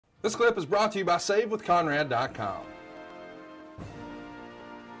This clip is brought to you by SaveWithConrad.com.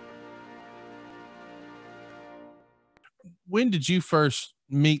 When did you first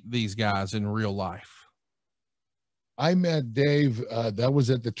meet these guys in real life? I met Dave, that was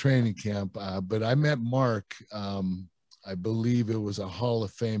at the training camp, but I met Mark, I believe it was a Hall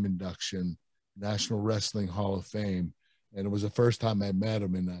of Fame induction, National Wrestling Hall of Fame. And it was the first time I met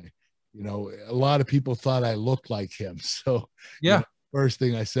him. And a lot of people thought I looked like him. So yeah, first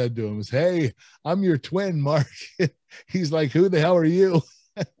thing I said to him was, "Hey, I'm your twin, Mark." He's like, "Who the hell are you?"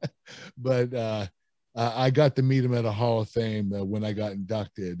 But I got to meet him at a Hall of Fame when I got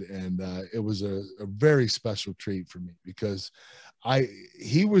inducted. And it was a very special treat for me because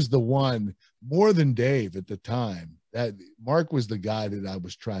he was the one, more than Dave at the time, that Mark was the guy that I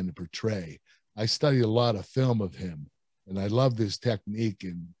was trying to portray. I studied a lot of film of him, and I loved his technique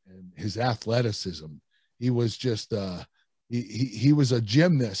and his athleticism. He was just he was a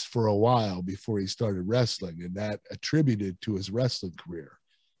gymnast for a while before he started wrestling, and that attributed to his wrestling career.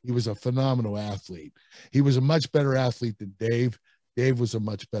 He was a phenomenal athlete. He was a much better athlete than Dave. Dave was a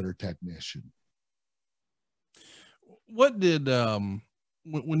much better technician. What did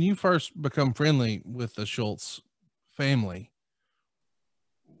when you first become friendly with the Schultz family,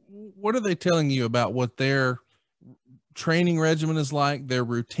 what are they telling you about what their training regimen is like, their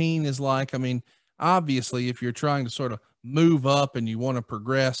routine is like? I mean, obviously, if you're trying to sort of move up and you want to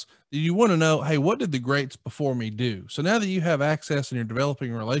progress, you want to know, hey, what did the greats before me do? So now that you have access and you're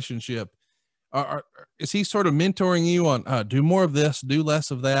developing a relationship, is he sort of mentoring you on do more of this, do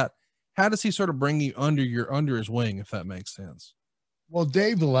less of that? How does he sort of bring you under his wing, if that makes sense? Well,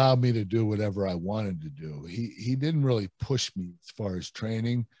 Dave allowed me to do whatever I wanted to do. He didn't really push me as far as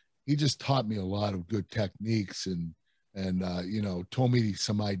training. He just taught me a lot of good techniques and told me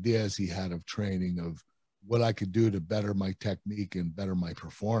some ideas he had of training, of what I could do to better my technique and better my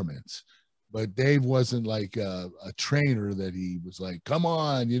performance. But Dave wasn't like a trainer that he was like, come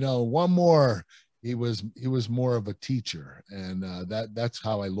on, one more. He was more of a teacher, and that's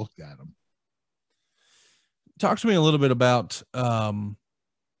how I looked at him. Talk to me a little bit about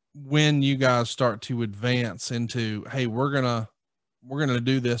when you guys start to advance into, hey, we're gonna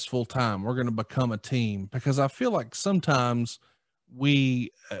do this full time. We're gonna become a team, because I feel like sometimes we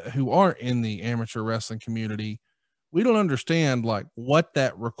who aren't in the amateur wrestling community, we don't understand like what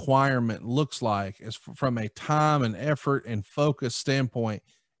that requirement looks like as from a time and effort and focus standpoint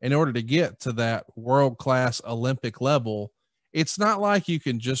in order to get to that world-class Olympic level. It's not like you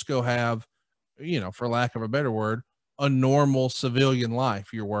can just go have, for lack of a better word, a normal civilian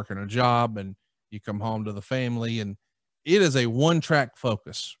life. You're working a job and you come home to the family, and it is a one-track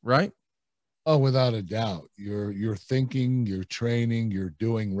focus, right? Oh, without a doubt. You're thinking, you're training, you're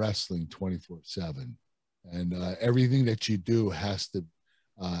doing wrestling 24/7. And everything that you do has to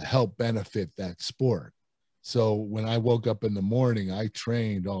help benefit that sport. So when I woke up in the morning, I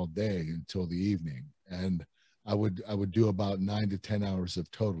trained all day until the evening. And I would do about 9 to 10 hours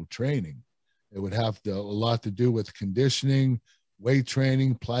of total training. It would have a lot to do with conditioning, weight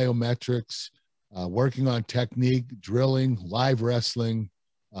training, plyometrics, working on technique, drilling, live wrestling,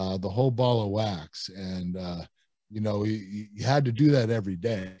 the whole ball of wax. And, you had to do that every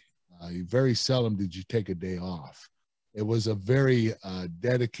day. Very seldom did you take a day off. It was a very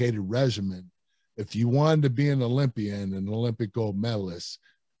dedicated regimen. If you wanted to be an Olympian, an Olympic gold medalist,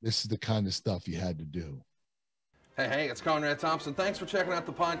 this is the kind of stuff you had to do. Hey, it's Conrad Thompson. Thanks for checking out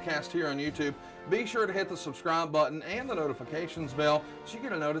the podcast here on YouTube. Be sure to hit the subscribe button and the notifications bell so you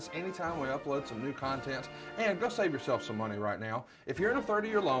get a notice anytime we upload some new content. And go save yourself some money right now. If you're in a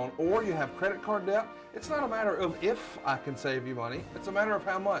 30-year loan or you have credit card debt, it's not a matter of if I can save you money. It's a matter of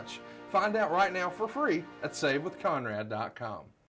how much. Find out right now for free at SaveWithConrad.com.